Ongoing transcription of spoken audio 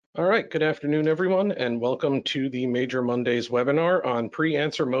All right, good afternoon, everyone, and welcome to the Major Mondays webinar on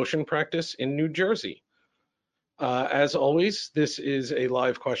pre-answer motion practice in New Jersey. As always, this is a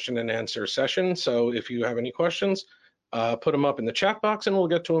live question and answer session, so if you have any questions, put them up in the chat box and we'll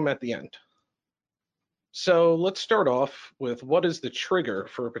get to them at the end. So let's start off with what is the trigger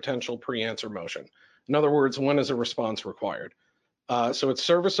for a potential pre-answer motion? In other words, when is a response required? So it's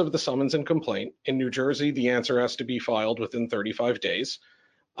service of the summons and complaint. In New Jersey, the answer has to be filed within 35 days.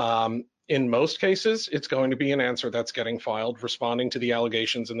 In most cases, it's going to be an answer that's getting filed, responding to the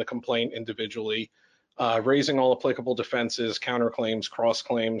allegations in the complaint individually, raising all applicable defenses, counterclaims, cross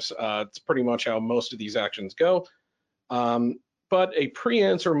claims. It's pretty much how most of these actions go. But a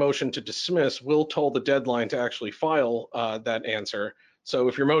pre-answer motion to dismiss will toll the deadline to actually file that answer. So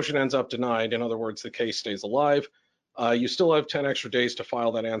if your motion ends up denied, in other words, the case stays alive, you still have 10 extra days to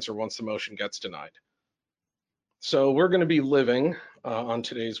file that answer once the motion gets denied. So we're going to be living on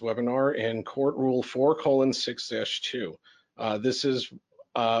today's webinar in Court Rule 4:6-2. This is,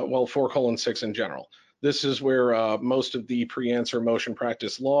 4:6 in general. This is where most of the pre-answer motion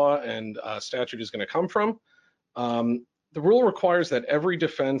practice law and statute is going to come from. The rule requires that every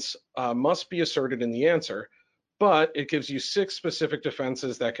defense must be asserted in the answer, but it gives you 6 specific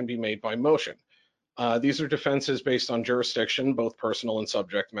defenses that can be made by motion. These are defenses based on jurisdiction, both personal and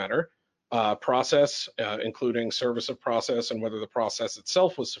subject matter. Process, including service of process and whether the process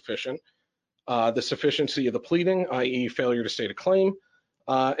itself was sufficient, the sufficiency of the pleading, i.e. failure to state a claim,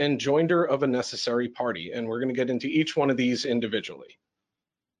 and joinder of a necessary party. And we're going to get into each one of these individually.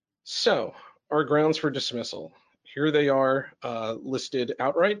 So our grounds for dismissal. Here they are listed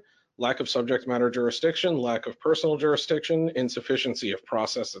outright: lack of subject matter jurisdiction, lack of personal jurisdiction, insufficiency of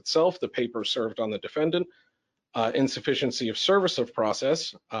process itself, the paper served on the defendant, insufficiency of service of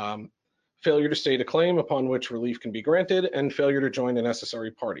process, failure to state a claim upon which relief can be granted, and failure to join a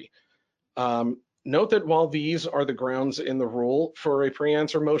necessary party. Note that while these are the grounds in the rule for a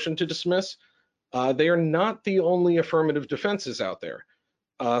pre-answer motion to dismiss, they are not the only affirmative defenses out there.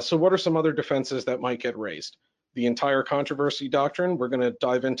 So what are some other defenses that might get raised? The entire controversy doctrine. We're going to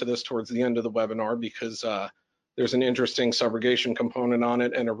dive into this towards the end of the webinar because there's an interesting subrogation component on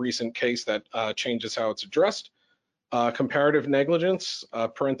it and a recent case that changes how it's addressed. Comparative negligence,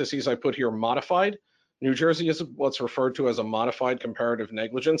 parentheses I put here, modified. New Jersey is what's referred to as a modified comparative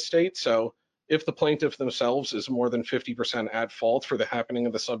negligence state. So if the plaintiff themselves is more than 50% at fault for the happening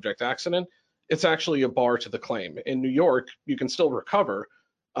of the subject accident, it's actually a bar to the claim. In New York, you can still recover.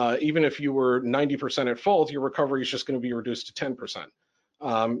 Even if you were 90% at fault, your recovery is just going to be reduced to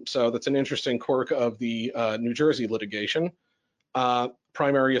 10%. So that's an interesting quirk of the New Jersey litigation.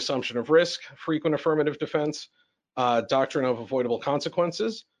 Primary assumption of risk, frequent affirmative defense, doctrine of avoidable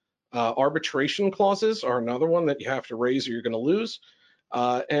consequences. Arbitration clauses are another one that you have to raise or you're going to lose,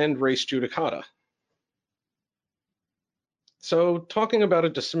 and res judicata. So talking about a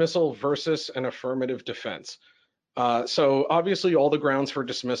dismissal versus an affirmative defense. So obviously all the grounds for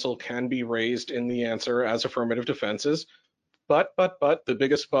dismissal can be raised in the answer as affirmative defenses, but the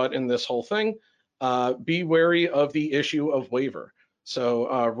biggest but in this whole thing, be wary of the issue of waiver.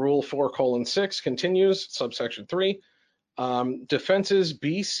 So Rule 4:6 continues, subsection 3. Defenses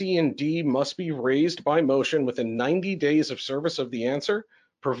B, C, and D must be raised by motion within 90 days of service of the answer,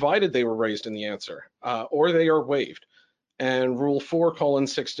 provided they were raised in the answer, or they are waived. And Rule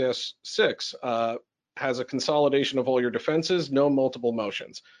 4:6-6 has a consolidation of all your defenses, no multiple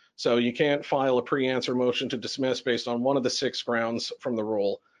motions. So you can't file a pre-answer motion to dismiss based on one of the 6 grounds from the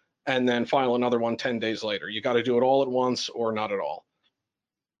rule and then file another one 10 days later. You got to do it all at once or not at all.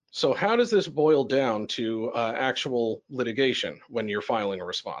 So how does this boil down to actual litigation when you're filing a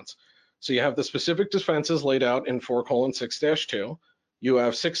response? So you have the specific defenses laid out in 4:6-2. You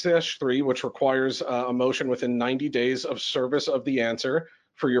have 6-3, which requires a motion within 90 days of service of the answer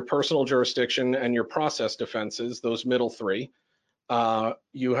for your personal jurisdiction and your process defenses, those middle 3.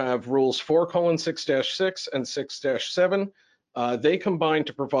 You have rules 4:6-6 and 6-7. They combine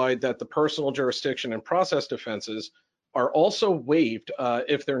to provide that the personal jurisdiction and process defenses are also waived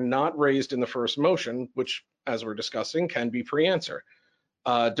if they're not raised in the first motion, which, as we're discussing, can be pre-answer.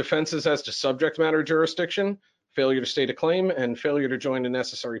 Defenses as to subject matter jurisdiction, failure to state a claim, and failure to join a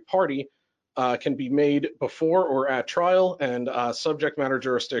necessary party can be made before or at trial, and subject matter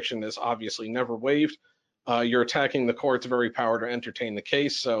jurisdiction is obviously never waived. You're attacking the court's very power to entertain the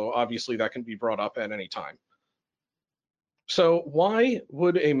case, so obviously that can be brought up at any time. So why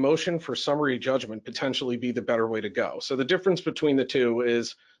would a motion for summary judgment potentially be the better way to go? So the difference between the two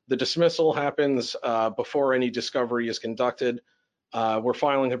is the dismissal happens before any discovery is conducted. We're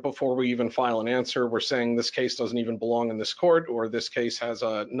filing it before we even file an answer. We're saying this case doesn't even belong in this court, or this case has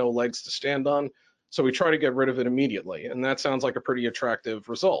no legs to stand on. So we try to get rid of it immediately. And that sounds like a pretty attractive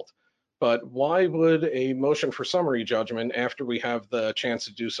result. But why would a motion for summary judgment after we have the chance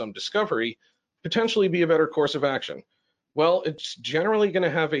to do some discovery potentially be a better course of action? Well, it's generally going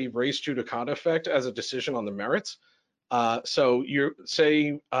to have a res judicata effect as a decision on the merits. So you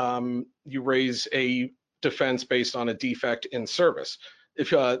say you raise a defense based on a defect in service.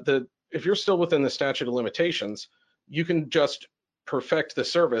 If you're still within the statute of limitations, you can just perfect the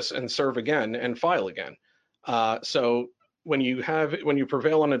service and serve again and file again. So when you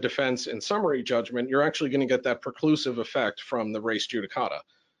prevail on a defense in summary judgment, you're actually going to get that preclusive effect from the res judicata.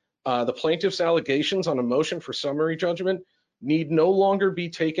 The plaintiff's allegations on a motion for summary judgment need no longer be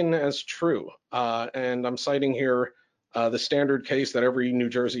taken as true. And I'm citing here the standard case that every New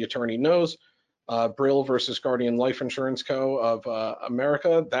Jersey attorney knows, Brill versus Guardian Life Insurance Co. of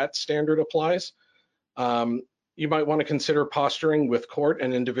America. That standard applies. You might want to consider posturing with court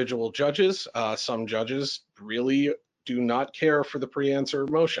and individual judges. Some judges really do not care for the pre-answer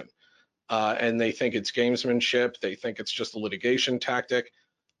motion, and they think it's gamesmanship. They think it's just a litigation tactic.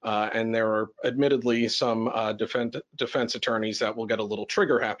 And there are admittedly some defense attorneys that will get a little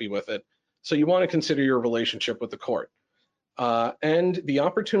trigger happy with it. So you want to consider your relationship with the court. And the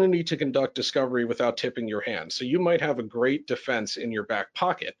opportunity to conduct discovery without tipping your hand. So you might have a great defense in your back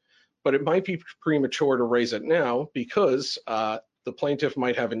pocket, but it might be premature to raise it now because the plaintiff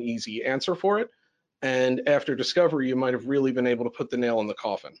might have an easy answer for it. And after discovery, you might have really been able to put the nail in the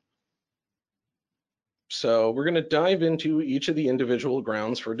coffin. So we're going to dive into each of the individual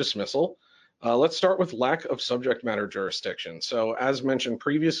grounds for dismissal. Let's start with lack of subject matter jurisdiction. So as mentioned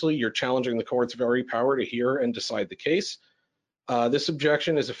previously, you're challenging the court's very power to hear and decide the case. This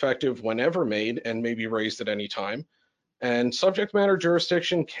objection is effective whenever made and may be raised at any time. And subject matter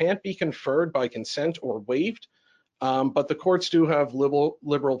jurisdiction can't be conferred by consent or waived, but the courts do have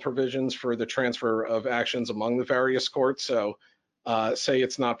liberal provisions for the transfer of actions among the various courts. So say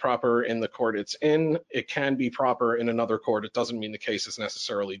it's not proper in the court it's in, it can be proper in another court. It doesn't mean the case is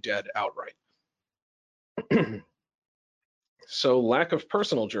necessarily dead outright. So lack of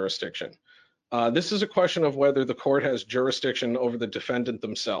personal jurisdiction. This is a question of whether the court has jurisdiction over the defendant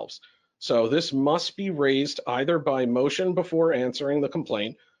themselves. So this must be raised either by motion before answering the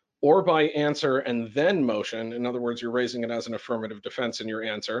complaint or by answer and then motion. In other words, you're raising it as an affirmative defense in your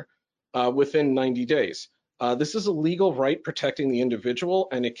answer within 90 days. This is a legal right protecting the individual,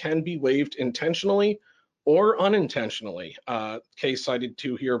 and it can be waived intentionally or unintentionally. Case cited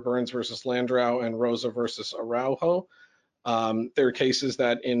to here, Burns versus Landau and Rosa versus Araujo. There are cases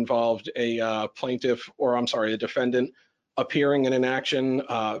that involved a defendant appearing in an action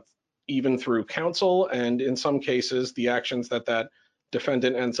even through counsel, and in some cases, the actions that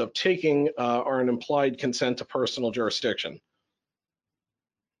defendant ends up taking are an implied consent to personal jurisdiction.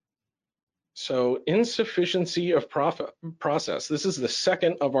 So insufficiency of process. This is the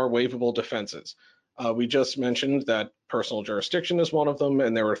second of our waivable defenses. We just mentioned that personal jurisdiction is one of them,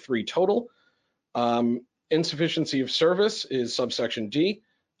 and there are 3 total. Insufficiency of service is subsection D.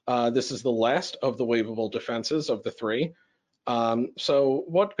 This is the last of the waivable defenses of the 3. So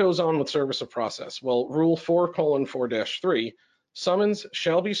what goes on with service of process? Well, Rule 4:4-3, summons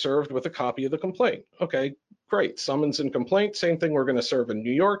shall be served with a copy of the complaint. Okay, great. Summons and complaint, same thing we're going to serve in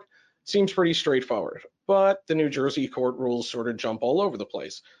New York. Seems pretty straightforward, but the New Jersey court rules sort of jump all over the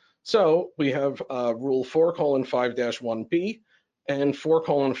place. So we have Rule 4:5-1B and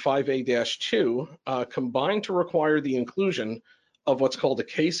 4:5A-2 combined to require the inclusion of what's called a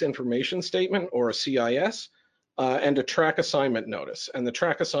case information statement, or a CIS, and a track assignment notice. And the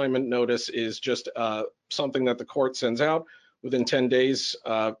track assignment notice is just something that the court sends out within 10 days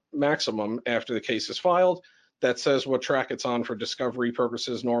maximum after the case is filed that says what track it's on for discovery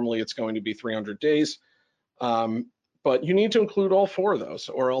purposes. Normally it's going to be 300 days. But you need to include all 4 of those,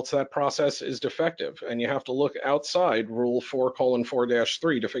 or else that process is defective. And you have to look outside Rule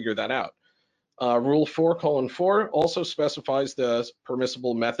 4:4-3 to figure that out. Rule 4:4 also specifies the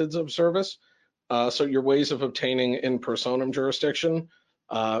permissible methods of service. So your ways of obtaining in personam jurisdiction.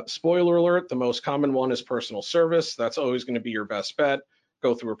 Spoiler alert, the most common one is personal service. That's always going to be your best bet.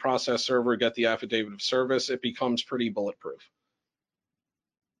 Go through a process server, get the affidavit of service. It becomes pretty bulletproof.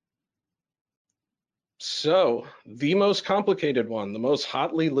 So the most complicated one, the most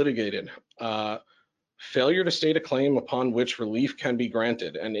hotly litigated, failure to state a claim upon which relief can be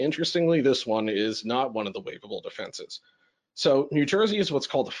granted. And interestingly, this one is not one of the waivable defenses. So New Jersey is what's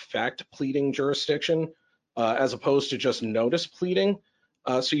called a fact pleading jurisdiction, as opposed to just notice pleading.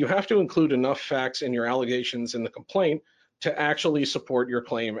 So you have to include enough facts in your allegations in the complaint to actually support your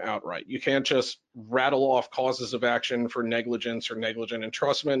claim outright. You can't just rattle off causes of action for negligence or negligent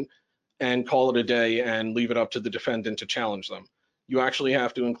entrustment and call it a day and leave it up to the defendant to challenge them. You actually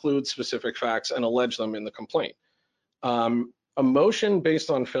have to include specific facts and allege them in the complaint. A motion based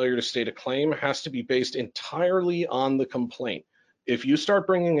on failure to state a claim has to be based entirely on the complaint. If you start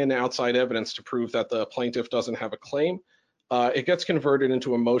bringing in outside evidence to prove that the plaintiff doesn't have a claim, it gets converted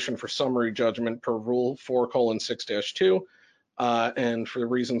into a motion for summary judgment per Rule 4:6-2. And for the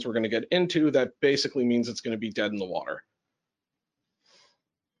reasons we're going to get into, that basically means it's going to be dead in the water.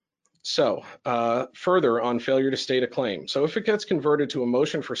 So further on failure to state a claim. So if it gets converted to a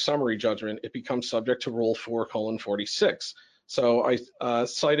motion for summary judgment, it becomes subject to Rule 4:46. So I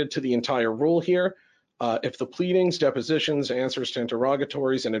cited to the entire rule here. If the pleadings, depositions, answers to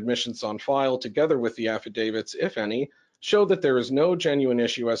interrogatories, and admissions on file, together with the affidavits, if any, show that there is no genuine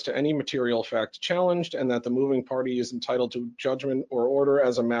issue as to any material fact challenged and that the moving party is entitled to judgment or order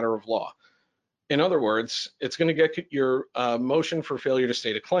as a matter of law. In other words, it's going to get your motion for failure to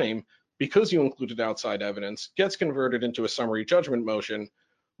state a claim, because you included outside evidence, gets converted into a summary judgment motion,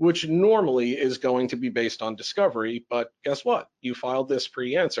 which normally is going to be based on discovery. But guess what? You filed this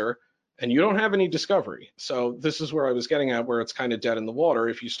pre-answer and you don't have any discovery. So this is where I was getting at, where it's kind of dead in the water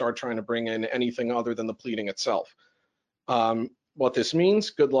if you start trying to bring in anything other than the pleading itself. What this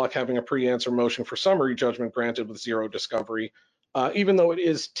means, good luck having a pre-answer motion for summary judgment granted with zero discovery, even though it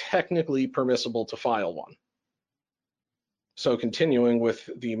is technically permissible to file one. So continuing with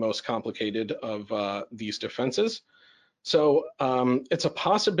the most complicated of these defenses. So it's a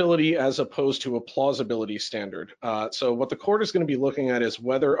possibility as opposed to a plausibility standard. So what the court is going to be looking at is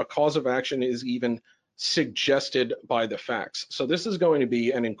whether a cause of action is even suggested by the facts. So this is going to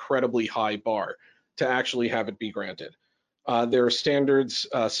be an incredibly high bar to actually have it be granted. There are standards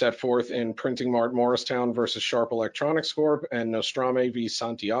set forth in Printing Mart Morristown versus Sharp Electronics Corp. And Nostrame v.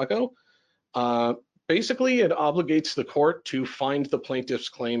 Santiago. Basically, it obligates the court to find the plaintiff's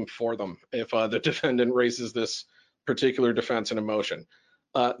claim for them if the defendant raises this particular defense in a motion.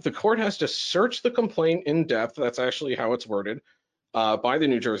 The court has to search the complaint in depth, that's actually how it's worded, by the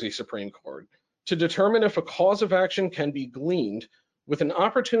New Jersey Supreme Court, to determine if a cause of action can be gleaned with an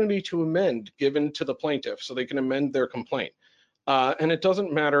opportunity to amend given to the plaintiff so they can amend their complaint. And it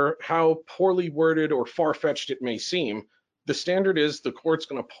doesn't matter how poorly worded or far-fetched it may seem, the standard is the court's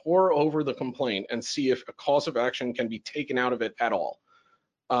going to pore over the complaint and see if a cause of action can be taken out of it at all.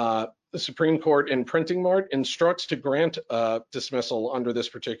 The Supreme Court in Printing Mart instructs to grant dismissal under this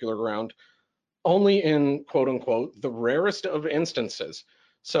particular ground only in, quote unquote, the rarest of instances.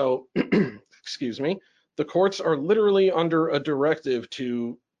 So, excuse me, the courts are literally under a directive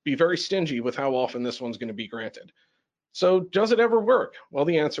to be very stingy with how often this one's going to be granted. So does it ever work? Well,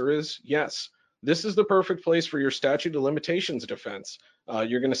 the answer is yes. This is the perfect place for your statute of limitations defense.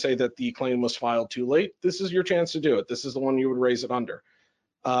 You're going to say that the claim was filed too late. This is your chance to do it. This is the one you would raise it under.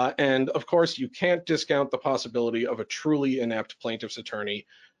 And of course, you can't discount the possibility of a truly inept plaintiff's attorney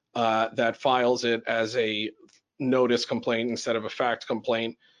that files it as a notice complaint instead of a fact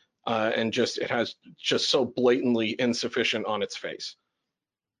complaint, and it has just so blatantly insufficient on its face.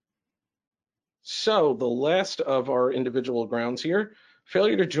 So the last of our individual grounds here,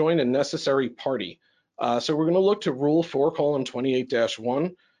 failure to join a necessary party. So we're going to look to Rule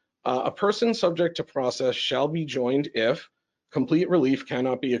 4:28-1. A person subject to process shall be joined if complete relief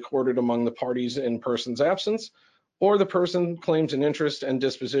cannot be accorded among the parties in person's absence, or the person claims an interest and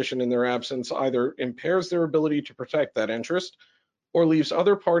disposition in their absence either impairs their ability to protect that interest or leaves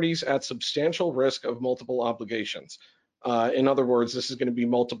other parties at substantial risk of multiple obligations. In other words, this is going to be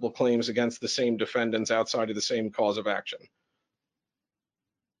multiple claims against the same defendants outside of the same cause of action.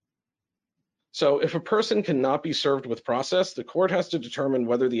 So if a person cannot be served with process, the court has to determine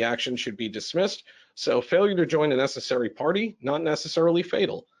whether the action should be dismissed. So failure to join a necessary party, not necessarily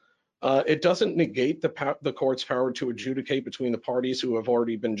fatal. It doesn't negate the court's power to adjudicate between the parties who have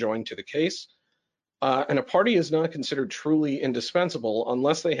already been joined to the case. And a party is not considered truly indispensable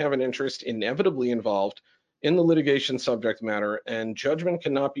unless they have an interest inevitably involved in the litigation subject matter, and judgment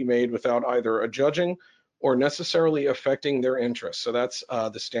cannot be made without either adjudging or necessarily affecting their interests. So that's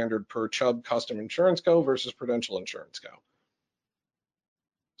the standard per Chubb Custom Insurance Co. versus Prudential Insurance Co.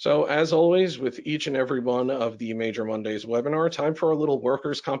 So as always, with each and every one of the Major Mondays webinar, time for a little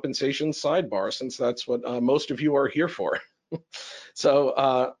workers' compensation sidebar, since that's what most of you are here for.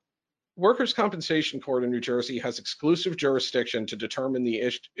 So Workers' Compensation Court in New Jersey has exclusive jurisdiction to determine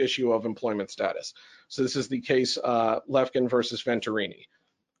the issue of employment status. So this is the case Lefkin versus Venturini.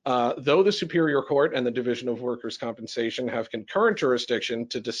 Though the Superior Court and the Division of Workers' Compensation have concurrent jurisdiction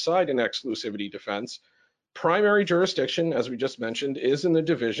to decide an exclusivity defense, primary jurisdiction, as we just mentioned, is in the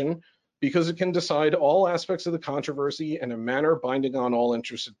division because it can decide all aspects of the controversy in a manner binding on all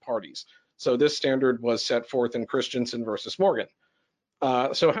interested parties. So this standard was set forth in Christensen versus Morgan.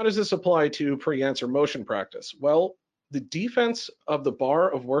 So how does this apply to pre-answer motion practice? Well, the defense of the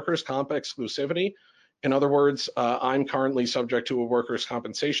bar of workers' comp exclusivity, in other words, I'm currently subject to a workers'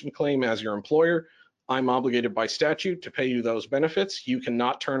 compensation claim as your employer. I'm obligated by statute to pay you those benefits. You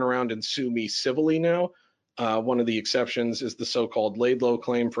cannot turn around and sue me civilly now. One of the exceptions is the so-called Laidlaw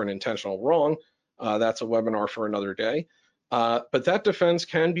claim for an intentional wrong. That's a webinar for another day. But that defense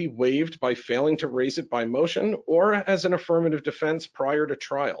can be waived by failing to raise it by motion or as an affirmative defense prior to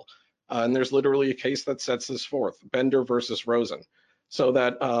trial. And there's literally a case that sets this forth, Bender versus Rosen. So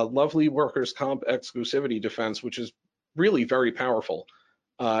that lovely workers' comp exclusivity defense, which is really very powerful,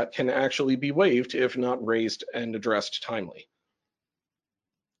 can actually be waived if not raised and addressed timely.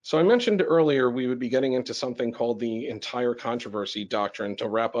 So I mentioned earlier we would be getting into something called the entire controversy doctrine to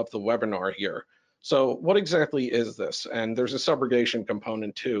wrap up the webinar here. So what exactly is this? And there's a subrogation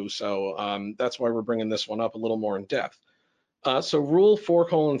component too, so that's why we're bringing this one up a little more in depth. So Rule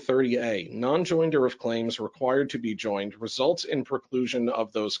 4:30A, non-joinder of claims required to be joined results in preclusion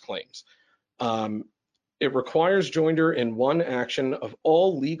of those claims. It requires joinder in one action of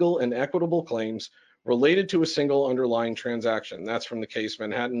all legal and equitable claims related to a single underlying transaction. That's from the case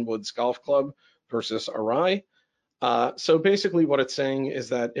Manhattan Woods Golf Club versus Arai. So basically what it's saying is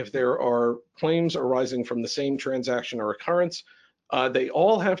that if there are claims arising from the same transaction or occurrence, they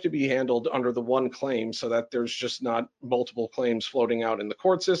all have to be handled under the one claim so that there's just not multiple claims floating out in the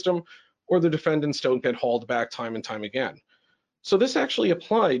court system, or the defendants don't get hauled back time and time again. So this actually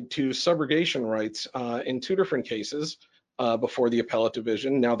applied to subrogation rights in two different cases before the appellate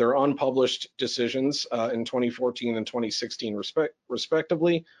division. Now they're unpublished decisions in 2014 and 2016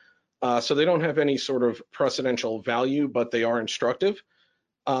 respectively. So they don't have any sort of precedential value, but they are instructive.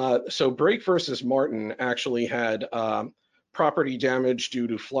 So Brake versus Martin actually had property damage due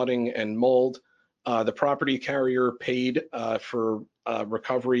to flooding and mold. The property carrier paid for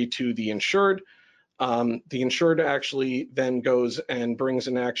recovery to the insured. The insured actually then goes and brings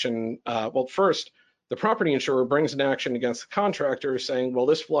an action. Well, first, the property insurer brings an action against the contractor saying, well,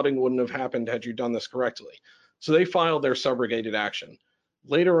 this flooding wouldn't have happened had you done this correctly. So they filed their subrogated action.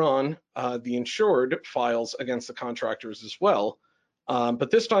 Later on, the insured files against the contractors as well, but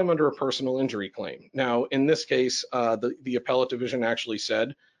this time under a personal injury claim. Now, in this case, the appellate division actually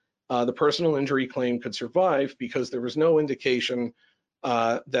said the personal injury claim could survive because there was no indication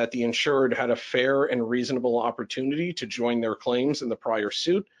that the insured had a fair and reasonable opportunity to join their claims in the prior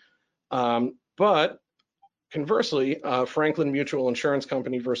suit. But conversely, Franklin Mutual Insurance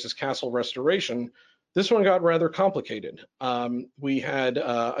Company versus Castle Restoration, this one got rather complicated. We had,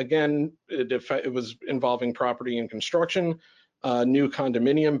 again, it was involving property and construction, new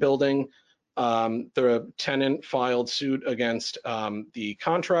condominium building. The tenant filed suit against the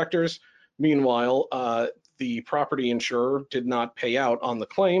contractors. Meanwhile, the property insurer did not pay out on the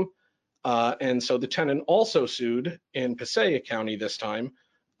claim. And so the tenant also sued in Passaic County this time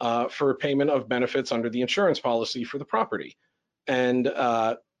for payment of benefits under the insurance policy for the property. And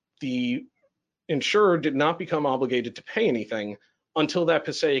the insurer did not become obligated to pay anything until that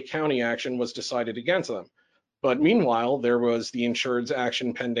Passaic County action was decided against them. But meanwhile, there was the insured's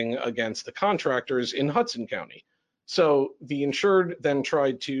action pending against the contractors in Hudson County. So the insured then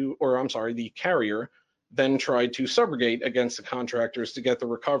tried to, or I'm sorry, the carrier then tried to subrogate against the contractors to get the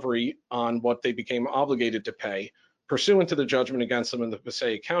recovery on what they became obligated to pay pursuant to the judgment against them in the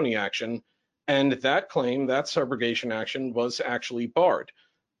Passaic County action. And that claim, that subrogation action, was actually barred.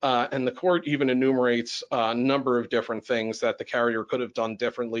 And the court even enumerates a number of different things that the carrier could have done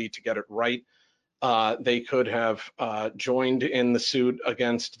differently to get it right. They could have joined in the suit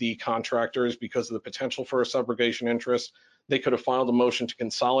against the contractors because of the potential for a subrogation interest. They could have filed a motion to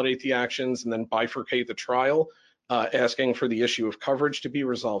consolidate the actions and then bifurcate the trial, asking for the issue of coverage to be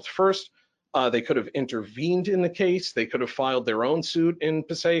resolved first. They could have intervened in the case. They could have filed their own suit in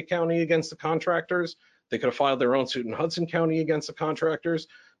Passaic County against the contractors. They could have filed their own suit in Hudson County against the contractors.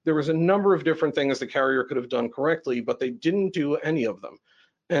 There was a number of different things the carrier could have done correctly, but they didn't do any of them.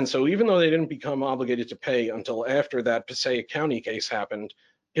 And so even though they didn't become obligated to pay until after that Passaic County case happened,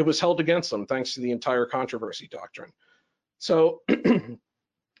 it was held against them thanks to the entire controversy doctrine. So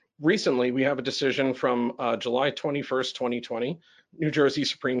recently, we have a decision from July 21st, 2020, New Jersey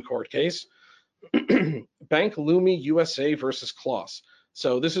Supreme Court case, Bank Leumi USA versus Kloss.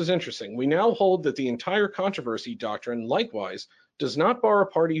 So this is interesting. We now hold that the entire controversy doctrine likewise does not bar a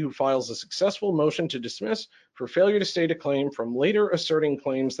party who files a successful motion to dismiss for failure to state a claim from later asserting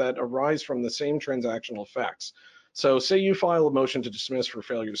claims that arise from the same transactional facts. So say you file a motion to dismiss for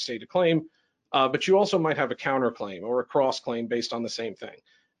failure to state a claim, but you also might have a counterclaim or a cross-claim based on the same thing,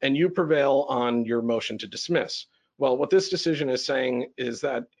 and you prevail on your motion to dismiss. Well, what this decision is saying is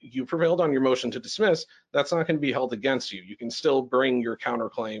that you prevailed on your motion to dismiss. That's not going to be held against you. You can still bring your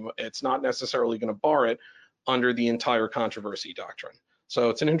counterclaim. It's not necessarily going to bar it under the entire controversy doctrine. So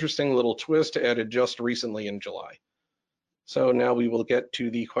it's an interesting little twist added just recently in July. So now we will get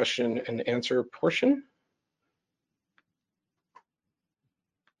to the question and answer portion.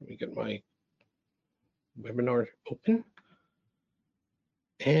 Let me get my webinar open.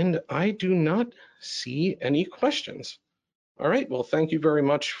 And I do not see any questions. All right, well, thank you very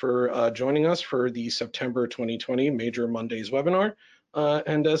much for joining us for the September 2020 Major Mondays webinar.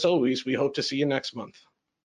 And as always, we hope to see you next month.